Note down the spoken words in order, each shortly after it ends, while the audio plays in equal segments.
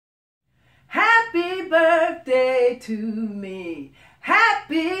birthday to me.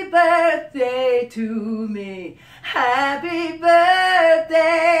 Happy birthday to me. Happy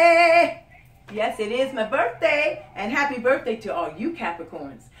birthday. Yes, it is my birthday, and happy birthday to all you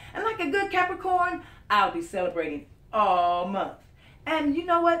Capricorns. And like a good Capricorn, I'll be celebrating all month. And you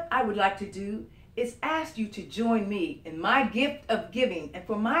know what I would like to do is ask you to join me in my gift of giving. And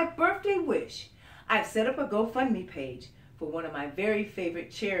for my birthday wish, I've set up a GoFundMe page for one of my very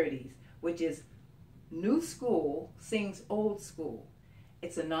favorite charities, which is NuSkool SIngs Old School.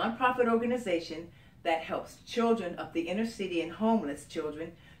 It's a nonprofit organization that helps children of the inner city and homeless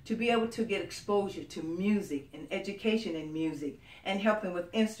children to be able to get exposure to music and education in music, and help them with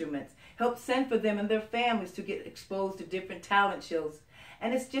instruments, help send for them and their families to get exposed to different talent shows.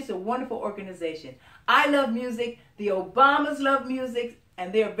 And it's just a wonderful organization. I love music, the Obamas love music,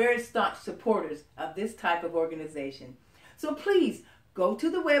 and they're very staunch supporters of this type of organization. So please go to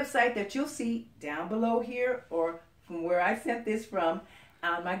the website that you'll see down below here, or from where I sent this from,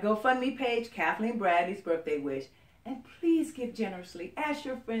 on my GoFundMe page, Kathleen Bradley's Birthday Wish. And please give generously. Ask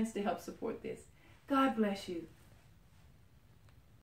your friends to help support this. God bless you.